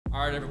All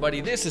right,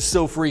 everybody, this is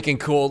so freaking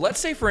cool. Let's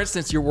say, for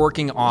instance, you're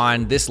working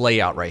on this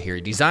layout right here,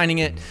 designing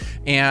it,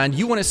 and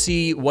you want to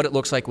see what it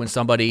looks like when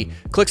somebody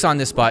clicks on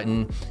this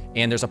button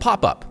and there's a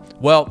pop-up.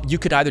 Well, you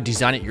could either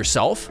design it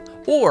yourself,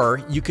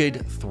 or you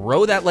could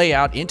throw that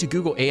layout into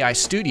Google AI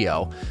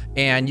Studio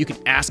and you can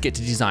ask it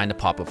to design the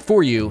pop-up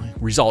for you,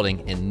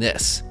 resulting in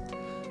this.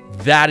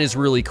 That is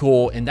really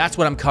cool, and that's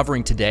what I'm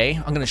covering today.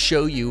 I'm gonna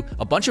show you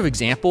a bunch of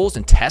examples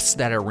and tests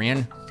that I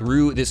ran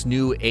through this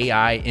new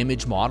AI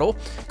image model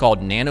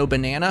called Nano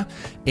Banana,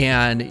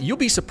 and you'll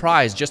be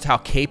surprised just how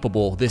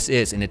capable this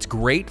is, and it's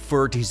great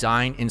for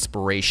design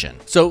inspiration.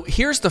 So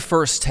here's the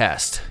first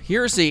test.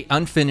 Here's the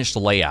unfinished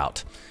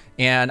layout,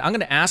 and I'm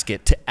gonna ask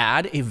it to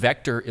add a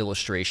vector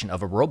illustration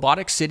of a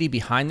robotic city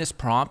behind this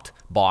prompt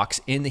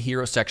box in the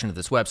hero section of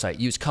this website.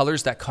 Use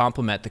colors that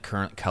complement the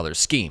current color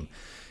scheme.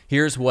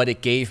 Here's what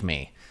it gave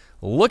me.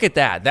 Look at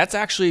that. That's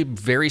actually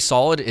very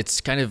solid. It's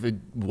kind of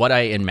what I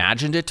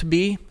imagined it to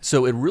be.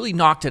 So it really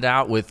knocked it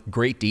out with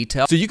great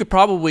detail. So you could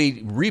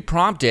probably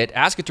reprompt it,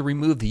 ask it to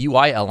remove the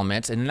UI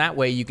elements, and in that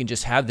way you can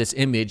just have this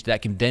image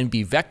that can then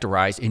be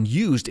vectorized and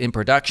used in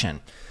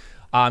production.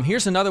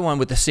 Here's another one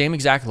with the same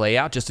exact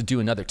layout, just to do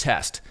another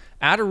test.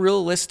 Add a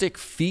realistic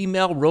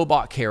female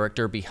robot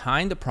character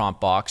behind the prompt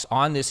box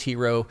on this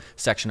hero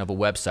section of a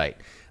website.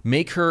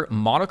 Make her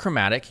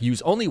monochromatic,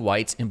 use only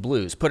whites and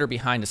blues. Put her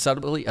behind a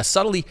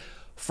subtly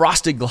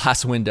frosted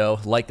glass window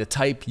like the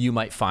type you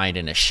might find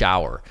in a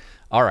shower.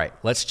 All right,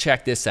 let's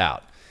check this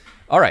out.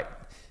 All right,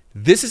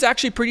 this is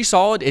actually pretty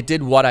solid. It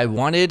did what I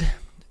wanted.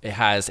 It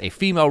has a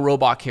female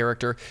robot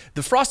character.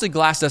 The frosted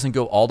glass doesn't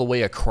go all the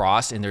way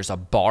across and there's a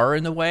bar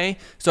in the way.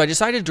 So I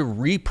decided to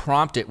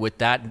reprompt it with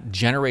that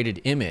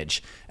generated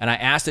image. And I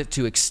asked it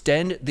to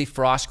extend the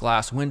frost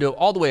glass window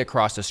all the way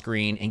across the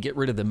screen and get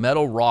rid of the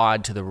metal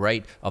rod to the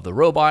right of the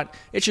robot.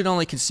 It should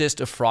only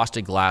consist of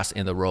frosted glass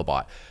in the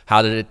robot.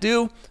 How did it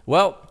do?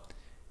 Well,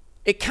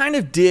 it kind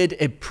of did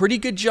a pretty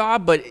good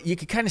job, but you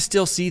can kind of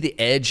still see the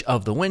edge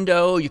of the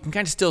window. You can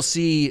kind of still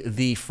see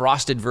the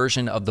frosted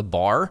version of the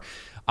bar.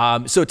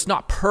 So it's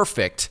not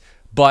perfect,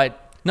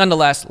 but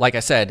nonetheless, like I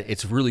said,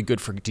 it's really good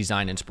for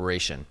design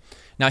inspiration.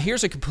 Now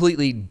here's a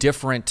completely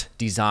different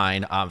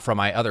design from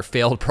my other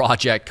failed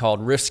project called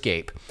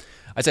Riftscape.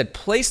 I said,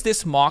 place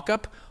this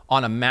mock-up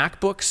on a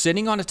MacBook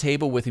sitting on a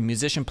table with a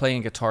musician playing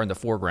a guitar in the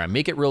foreground.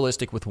 Make it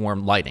realistic with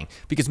warm lighting.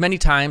 Because many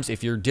times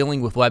if you're dealing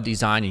with web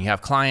design and you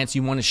have clients,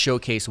 you want to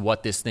showcase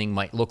what this thing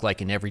might look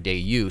like in everyday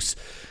use.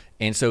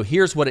 And so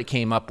here's what it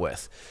came up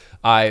with.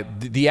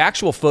 The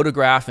actual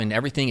photograph and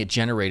everything it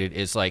generated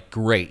is like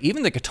great.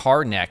 Even the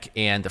guitar neck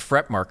and the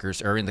fret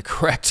markers are in the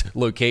correct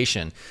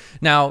location.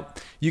 Now,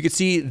 you can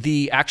see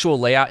the actual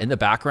layout in the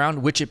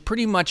background, which it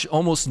pretty much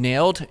almost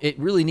nailed. It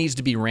really needs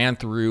to be ran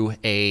through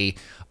an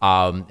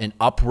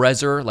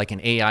upreser, like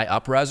an AI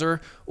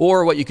upreser,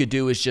 or what you could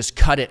do is just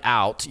cut it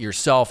out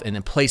yourself and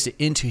then place it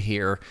into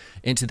here,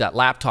 into that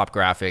laptop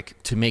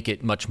graphic to make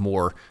it much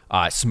more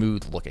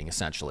smooth looking,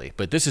 essentially.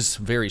 But this is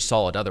very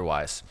solid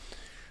otherwise.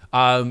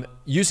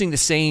 Using the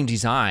same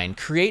design,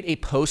 create a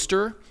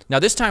poster. Now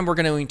this time we're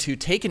going to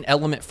take an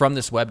element from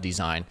this web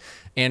design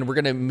and we're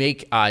going to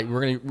make, we're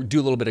going to do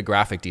a little bit of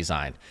graphic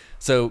design.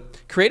 So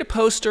create a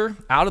poster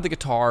out of the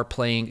guitar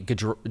playing a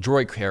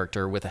droid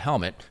character with a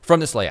helmet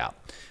from this layout.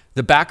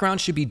 The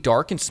background should be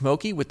dark and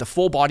smoky with the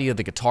full body of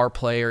the guitar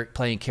player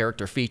playing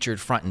character featured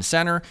front and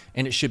center,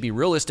 and it should be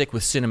realistic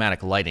with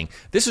cinematic lighting.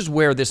 This is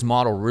where this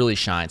model really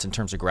shines in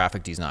terms of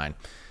graphic design.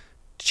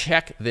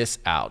 Check this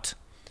out.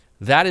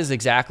 That is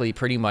exactly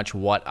pretty much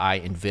what I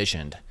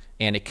envisioned,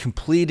 and it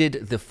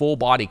completed the full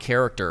body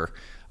character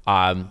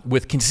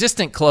with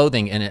consistent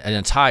clothing and an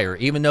attire,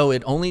 even though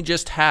it only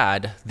just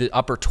had the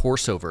upper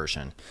torso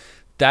version.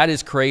 That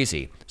is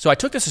crazy. So I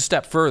took this a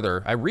step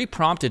further. I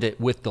reprompted it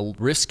with the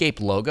Riftscape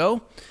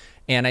logo,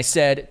 and I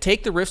said,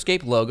 take the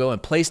Riftscape logo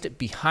and placed it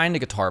behind the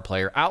guitar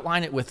player,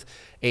 outline it with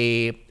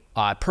a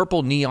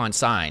purple neon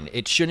sign.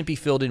 It shouldn't be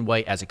filled in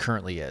white as it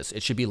currently is.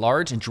 It should be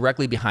large and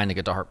directly behind the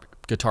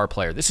guitar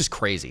player. This is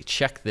crazy.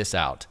 Check this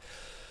out.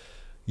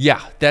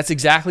 Yeah, that's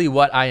exactly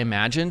what I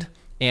imagined,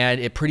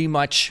 and it pretty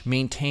much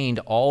maintained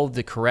all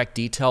the correct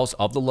details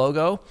of the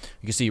logo.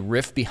 You can see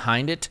Riff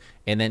behind it,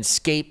 and then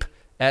Scape,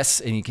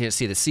 S, and you can't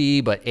see the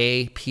C, but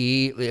A,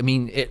 P. I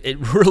mean, it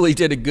really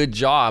did a good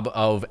job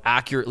of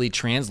accurately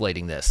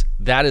translating this.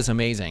 That is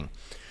amazing.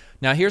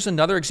 Now here's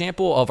another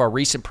example of our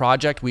recent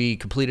project we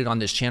completed on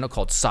this channel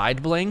called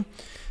Side Bling.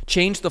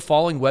 Change the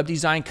following web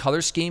design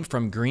color scheme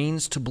from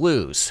greens to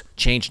blues.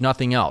 Change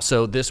nothing else.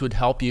 So this would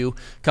help you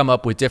come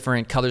up with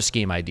different color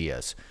scheme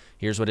ideas.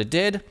 Here's what it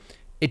did.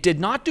 It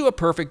did not do a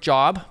perfect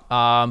job,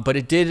 but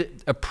it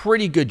did a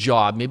pretty good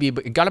job. Maybe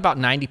it got about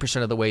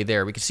 90% of the way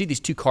there. We can see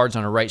these two cards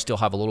on the right still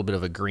have a little bit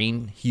of a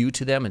green hue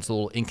to them. It's a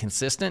little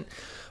inconsistent.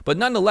 But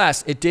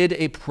nonetheless, it did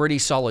a pretty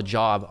solid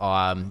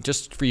job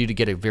just for you to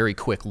get a very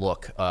quick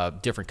look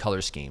of different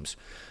color schemes.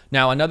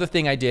 Now, another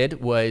thing I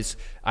did was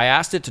I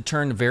asked it to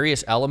turn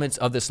various elements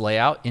of this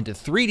layout into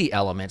 3D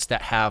elements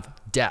that have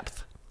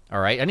depth. All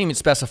right, I didn't even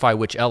specify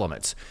which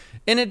elements.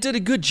 And it did a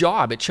good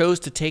job. It chose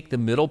to take the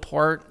middle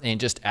part and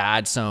just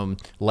add some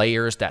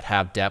layers that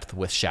have depth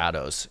with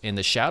shadows. And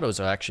the shadows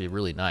are actually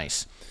really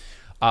nice.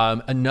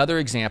 Another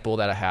example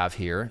that I have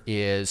here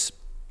is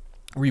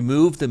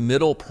remove the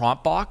middle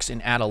prompt box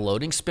and add a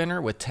loading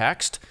spinner with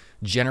text,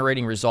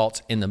 generating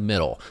results in the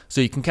middle.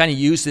 So you can kind of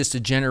use this to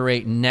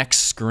generate next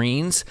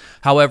screens.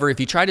 However, if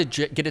you try to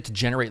get it to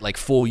generate like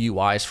full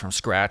UIs from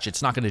scratch,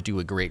 it's not going to do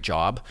a great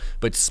job.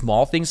 But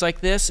small things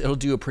like this, it'll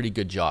do a pretty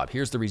good job.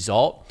 Here's the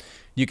result.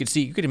 You can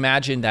see, you could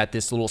imagine that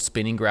this little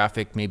spinning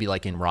graphic, maybe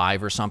like in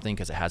Rive or something,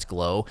 because it has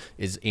glow,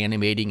 is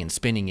animating and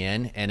spinning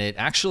in. And it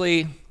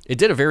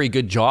did a very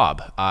good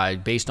job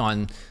based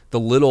on the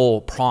little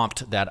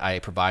prompt that I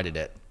provided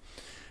it.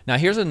 Now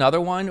here's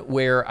another one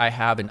where I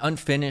have an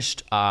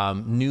unfinished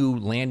new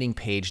landing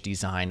page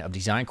design of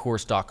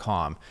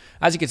DesignCourse.com.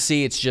 As you can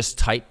see, it's just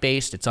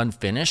type-based, it's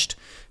unfinished.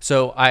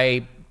 So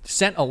I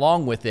sent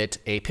along with it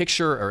a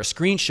picture or a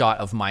screenshot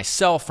of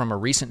myself from a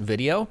recent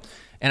video.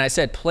 And I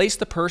said, place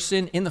the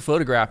person in the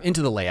photograph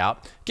into the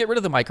layout, get rid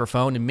of the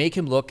microphone, and make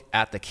him look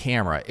at the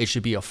camera. It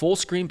should be a full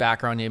screen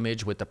background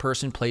image with the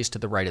person placed to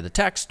the right of the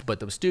text, but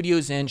the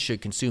studio's in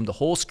should consume the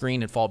whole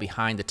screen and fall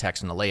behind the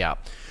text in the layout.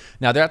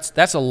 Now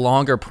that's a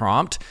longer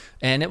prompt,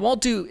 and it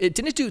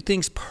didn't do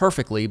things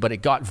perfectly, but it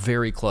got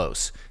very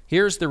close.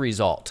 Here's the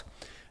result.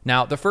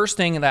 Now, the first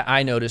thing that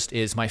I noticed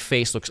is my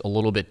face looks a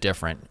little bit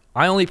different.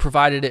 I only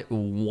provided it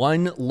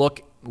one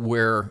look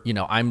where,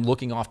 I'm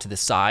looking off to the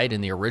side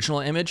in the original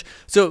image.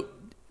 So,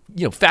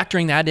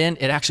 factoring that in,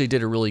 it actually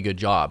did a really good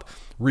job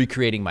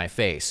recreating my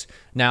face.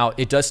 Now,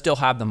 it does still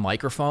have the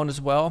microphone as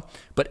well,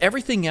 but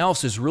everything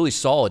else is really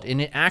solid,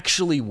 and it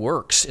actually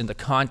works in the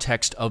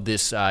context of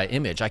this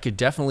image. I could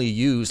definitely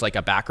use like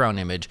a background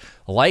image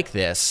like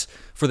this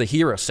for the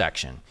hero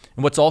section.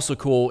 And what's also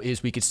cool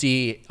is we could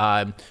see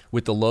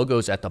with the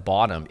logos at the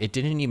bottom, it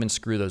didn't even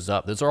screw those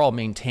up. Those are all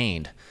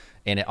maintained,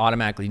 and it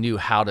automatically knew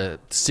how to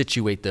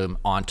situate them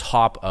on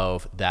top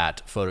of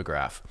that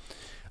photograph.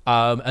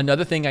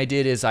 Another thing I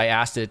did is I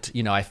asked it,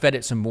 I fed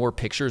it some more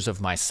pictures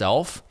of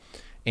myself,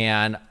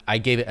 and I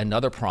gave it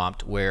another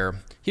prompt where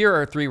here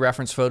are 3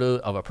 reference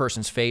photos of a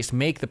person's face.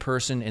 Make the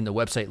person in the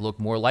website look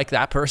more like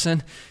that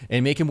person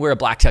and make him wear a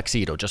black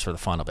tuxedo just for the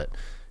fun of it.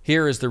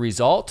 Here is the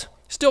result.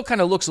 Still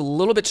kind of looks a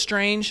little bit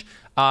strange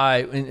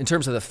in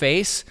terms of the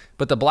face,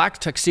 but the black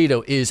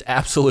tuxedo is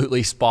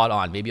absolutely spot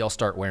on. Maybe I'll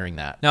start wearing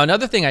that. Now,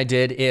 another thing I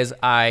did is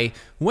I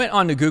went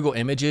on to Google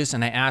Images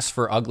and I asked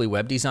for ugly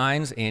web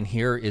designs, and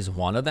here is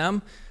one of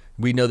them.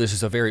 We know this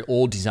is a very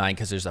old design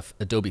because there's a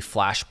Adobe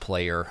Flash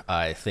Player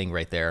thing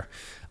right there.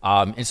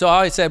 And so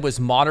all I said was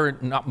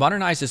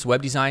modernize this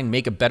web design,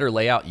 make a better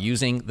layout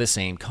using the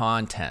same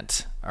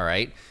content. All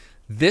right.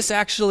 This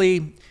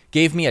actually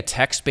gave me a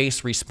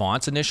text-based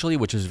response initially,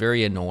 which was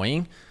very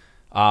annoying.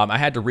 I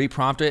had to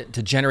reprompt it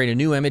to generate a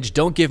new image.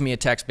 Don't give me a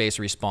text-based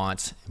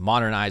response,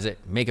 modernize it,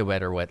 make a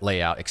better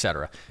layout,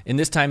 etc. And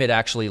this time it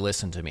actually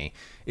listened to me.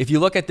 If you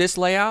look at this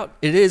layout,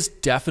 it is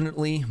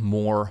definitely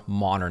more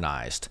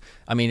modernized.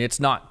 I mean, it's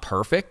not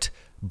perfect,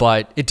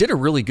 but it did a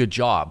really good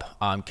job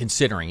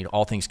considering,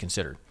 all things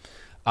considered.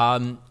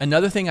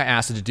 Another thing I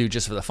asked it to do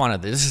just for the fun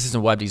of this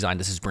isn't web design,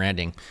 this is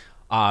branding.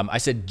 I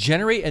said,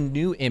 generate a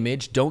new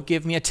image. Don't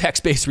give me a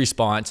text-based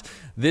response.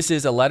 This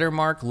is a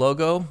lettermark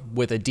logo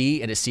with a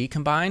D and a C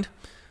combined.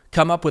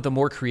 Come up with a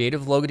more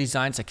creative logo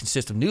designs that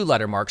consist of new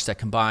lettermarks that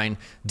combine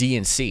D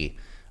and C.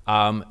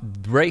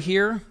 Right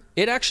here,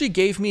 it actually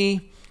gave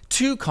me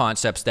 2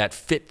 concepts that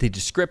fit the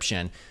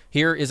description.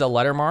 Here is a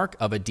lettermark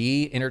of a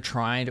D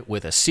intertwined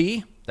with a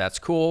C. That's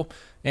cool.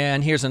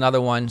 And here's another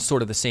one,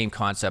 sort of the same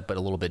concept, but a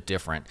little bit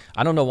different.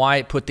 I don't know why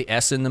it put the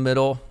S in the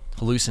middle,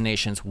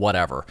 hallucinations,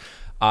 whatever.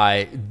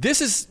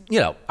 This is,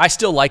 I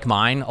still like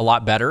mine a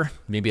lot better.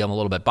 Maybe I'm a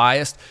little bit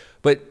biased,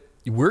 but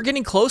we're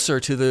getting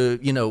closer to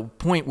the,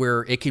 point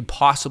where it could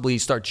possibly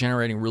start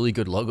generating really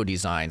good logo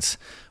designs.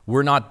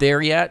 We're not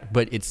there yet,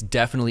 but it's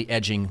definitely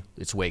edging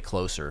its way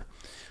closer.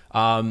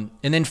 And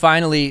then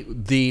finally,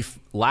 the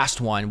last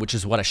one, which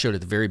is what I showed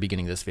at the very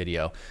beginning of this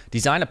video,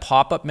 design a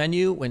pop-up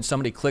menu when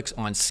somebody clicks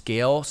on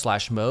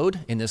scale/mode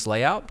in this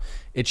layout.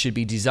 It should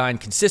be designed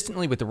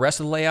consistently with the rest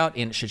of the layout,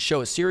 and it should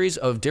show a series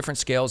of different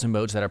scales and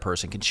modes that a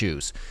person can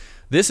choose.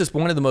 This is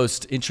one of the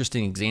most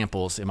interesting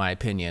examples, in my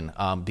opinion,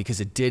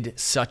 because it did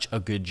such a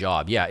good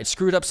job. Yeah, it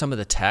screwed up some of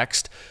the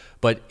text,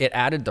 but it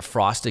added the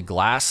frosted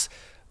glass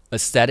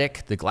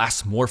aesthetic, the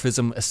glass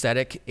morphism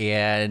aesthetic,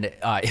 and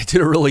it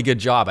did a really good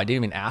job. I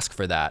didn't even ask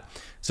for that.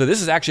 So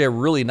this is actually a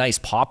really nice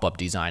pop-up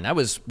design. I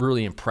was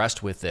really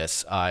impressed with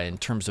this in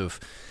terms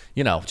of,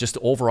 just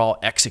overall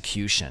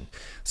execution.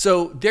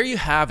 So there you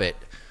have it.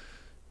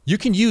 You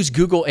can use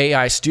Google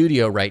AI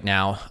Studio right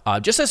now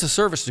just as a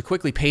service to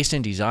quickly paste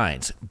in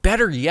designs.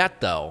 Better yet,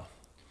 though,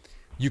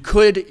 you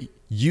could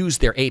use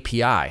their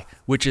API,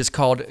 which is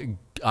called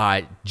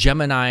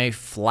Gemini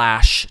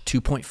Flash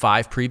 2.5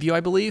 preview, I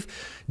believe.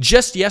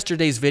 Just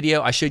yesterday's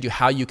video, I showed you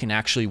how you can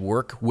actually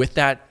work with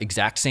that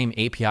exact same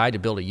API to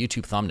build a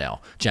YouTube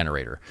thumbnail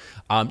generator.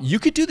 You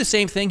could do the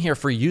same thing here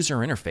for user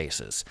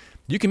interfaces.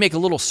 You can make a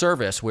little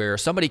service where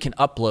somebody can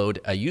upload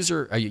a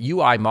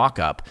UI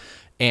mockup,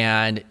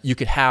 and you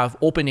could have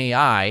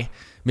OpenAI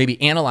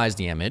maybe analyze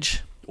the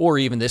image, or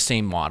even this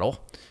same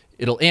model.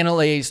 It'll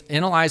analyze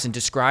and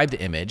describe the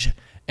image,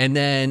 and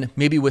then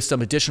maybe with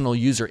some additional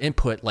user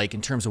input, like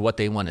in terms of what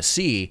they want to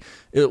see,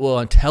 it will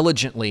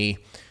intelligently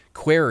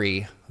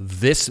query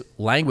this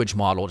language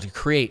model to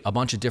create a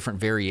bunch of different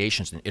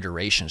variations and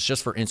iterations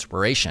just for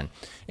inspiration.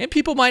 And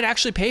people might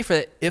actually pay for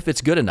it if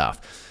it's good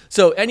enough.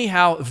 So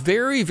anyhow,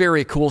 very,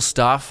 very cool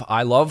stuff.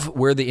 I love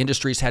where the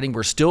industry is heading.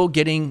 We're still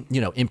getting,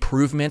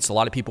 improvements. A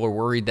lot of people are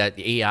worried that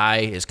the AI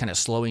is kind of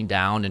slowing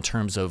down in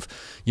terms of,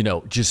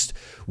 just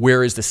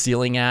where is the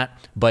ceiling at.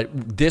 But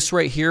this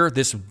right here,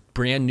 this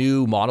brand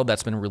new model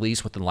that's been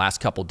released within the last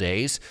couple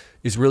days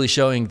is really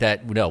showing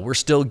that, we're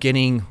still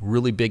getting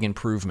really big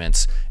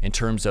improvements in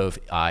terms of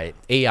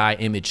AI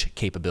image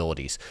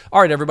capabilities. All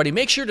right, everybody,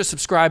 make sure to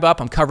subscribe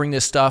up. I'm covering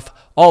this stuff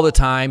all the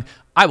time.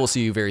 I will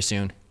see you very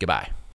soon. Goodbye.